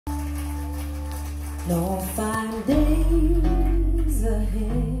No fine days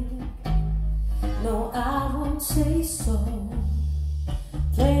ahead. No, I won't say so.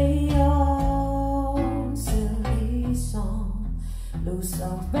 Play your silly song. Blue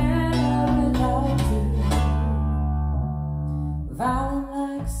songs better without you.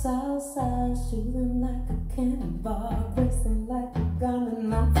 Violent like salsa, shooting like a cannonball, racing like a gun in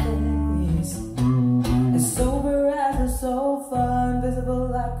my face. As sober as a sofa, invisible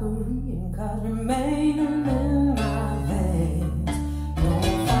like Korean cars, remaining in my veins. No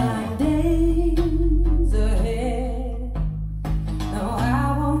fine days ahead. No,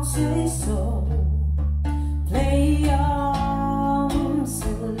 I won't say so. Play your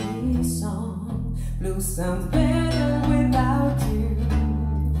silly song. Blue sounds better without you.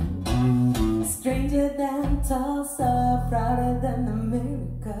 Stranger than Tulsa, prouder than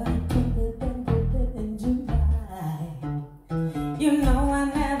America, colder than in July. You know I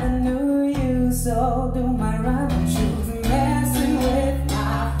never knew you, so do my running shoes, messing with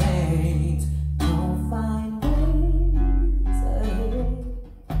my veins. No fine days ahead.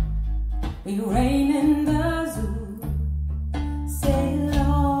 We reign in the zoo. Sail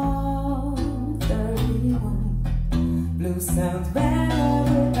on 31. Blue sounds better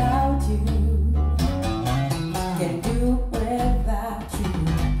without you. Can't do without you.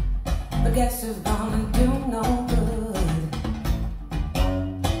 But guess who's gonna do no good?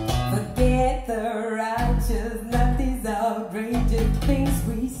 Forget the righteous, not these outrageous things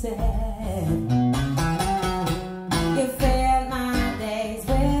we said. You filled my days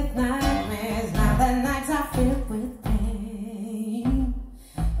with nightmares. Now the nights are filled with pain.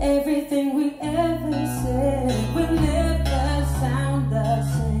 Everything we ever said will never sound the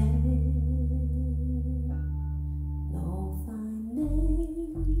same. No fine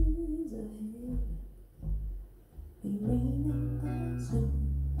days ahead. We reign in the zoo.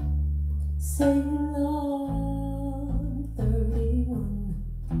 Sail on 31.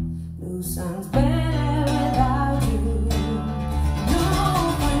 Blue sounds better without you. No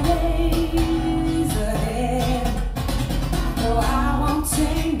fine days ahead. No, I won't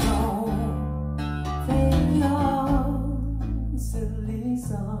say no. Play your silly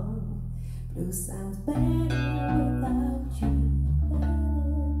song. Blue sounds better.